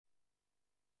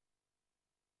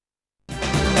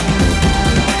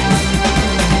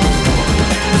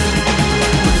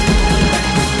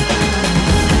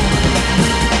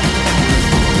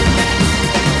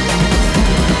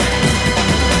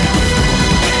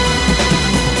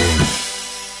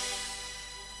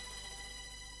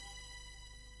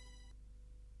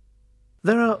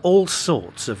There are all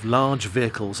sorts of large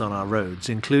vehicles on our roads,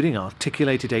 including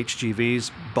articulated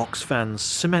HGVs, box vans,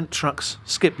 cement trucks,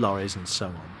 skip lorries and so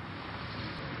on.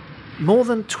 More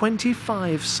than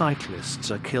 25 cyclists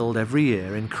are killed every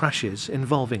year in crashes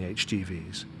involving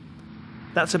HGVs.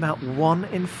 That's about 1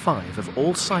 in 5 of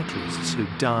all cyclists who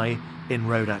die in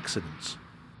road accidents.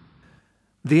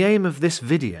 The aim of this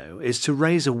video is to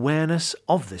raise awareness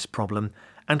of this problem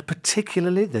and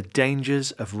particularly the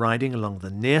dangers of riding along the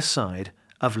near side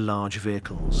of large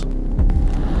vehicles.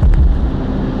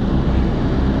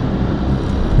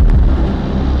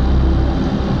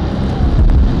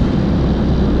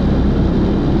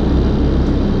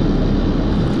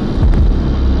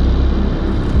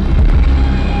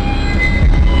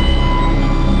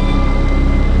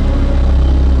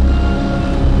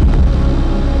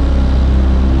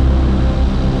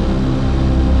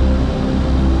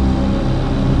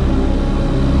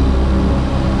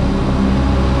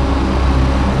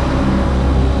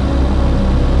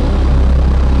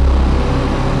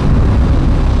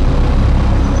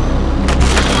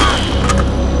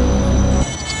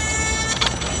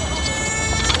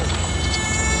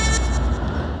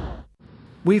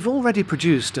 We've already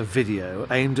produced a video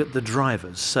aimed at the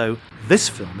drivers, so this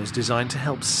film is designed to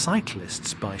help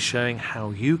cyclists by showing how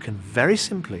you can very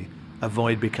simply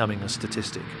avoid becoming a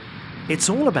statistic. It's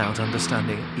all about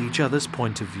understanding each other's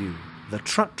point of view, the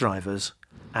truck drivers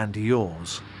and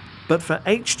yours. But for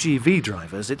HGV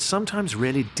drivers, it's sometimes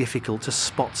really difficult to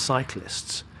spot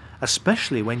cyclists,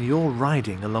 especially when you're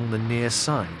riding along the near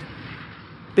side.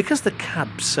 Because the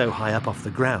cab's so high up off the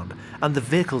ground and the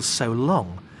vehicle's so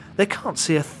long, they can't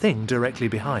see a thing directly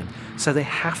behind, so they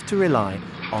have to rely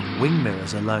on wing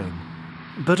mirrors alone.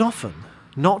 But often,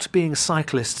 not being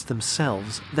cyclists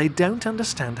themselves, they don't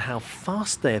understand how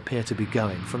fast they appear to be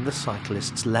going from the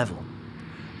cyclist's level,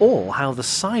 or how the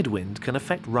side wind can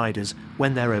affect riders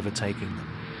when they're overtaking them.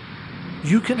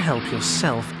 You can help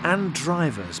yourself and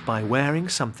drivers by wearing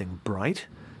something bright,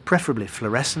 preferably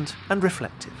fluorescent and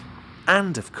reflective.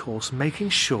 And of course making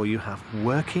sure you have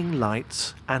working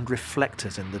lights and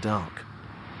reflectors in the dark.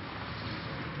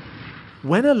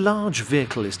 When a large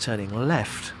vehicle is turning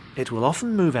left, it will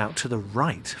often move out to the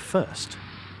right first.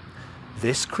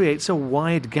 This creates a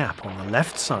wide gap on the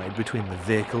left side between the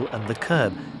vehicle and the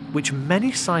curb, which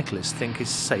many cyclists think is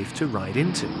safe to ride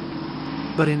into.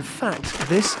 But in fact,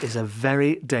 this is a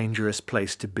very dangerous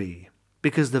place to be,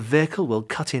 because the vehicle will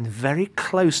cut in very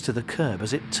close to the curb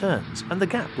as it turns and the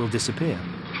gap will disappear.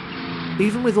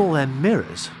 Even with all their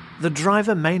mirrors, the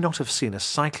driver may not have seen a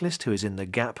cyclist who is in the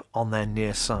gap on their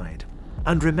near side.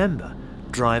 And remember,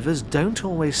 drivers don't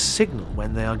always signal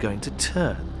when they are going to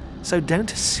turn, so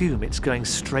don't assume it's going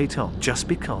straight on just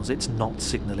because it's not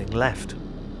signalling left.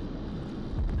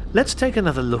 Let's take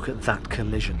another look at that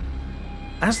collision.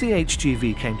 As the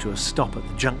HGV came to a stop at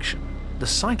the junction, the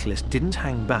cyclist didn't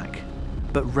hang back,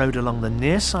 but rode along the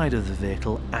near side of the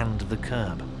vehicle and the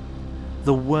curb.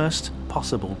 The worst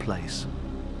possible place.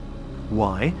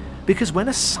 Why? Because when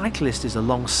a cyclist is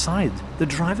alongside, the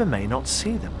driver may not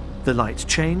see them. The lights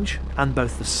change, and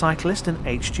both the cyclist and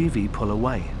HGV pull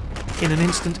away. In an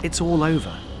instant, it's all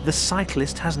over. The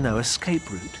cyclist has no escape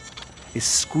route, is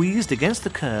squeezed against the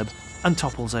curb and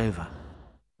topples over.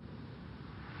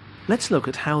 Let's look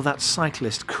at how that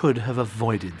cyclist could have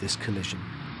avoided this collision.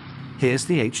 Here's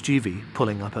the HGV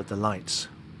pulling up at the lights.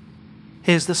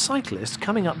 Here's the cyclist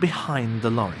coming up behind the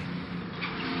lorry.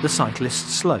 The cyclist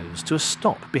slows to a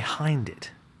stop behind it.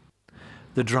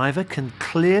 The driver can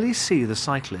clearly see the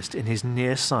cyclist in his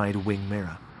near side wing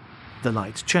mirror. The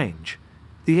lights change.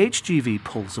 The HGV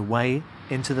pulls away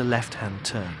into the left-hand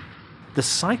turn. The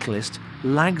cyclist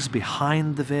lags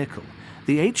behind the vehicle.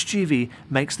 The HGV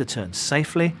makes the turn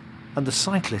safely, and the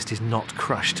cyclist is not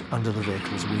crushed under the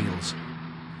vehicle's wheels.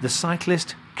 The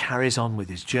cyclist carries on with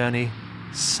his journey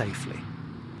safely.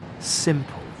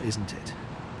 Simple, isn't it?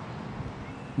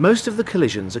 Most of the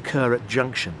collisions occur at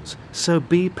junctions, so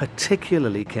be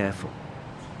particularly careful.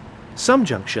 Some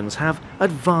junctions have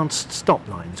advanced stop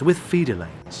lines with feeder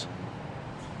lanes.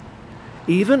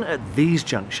 Even at these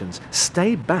junctions,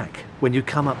 stay back when you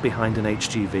come up behind an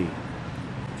HGV.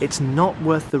 It's not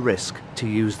worth the risk to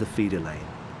use the feeder lane.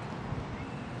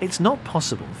 It's not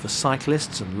possible for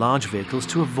cyclists and large vehicles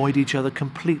to avoid each other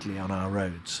completely on our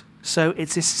roads, so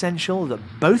it's essential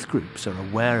that both groups are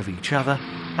aware of each other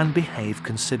and behave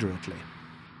considerately.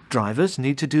 Drivers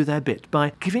need to do their bit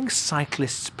by giving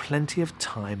cyclists plenty of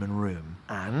time and room,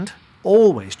 and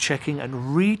always checking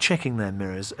and rechecking their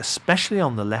mirrors, especially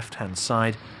on the left-hand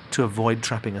side, to avoid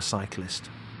trapping a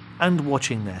cyclist, and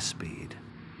watching their speed.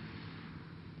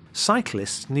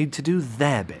 Cyclists need to do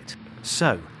their bit,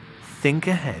 so think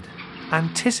ahead,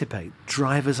 Anticipate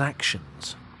drivers'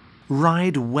 actions.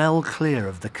 Ride well clear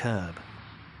of the curb.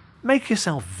 Make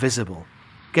yourself visible.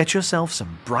 Get yourself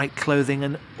some bright clothing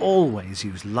and always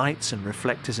use lights and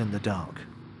reflectors in the dark.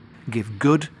 Give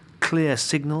good, clear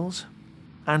signals.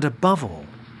 And above all,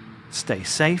 stay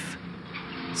safe,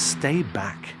 stay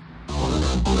back.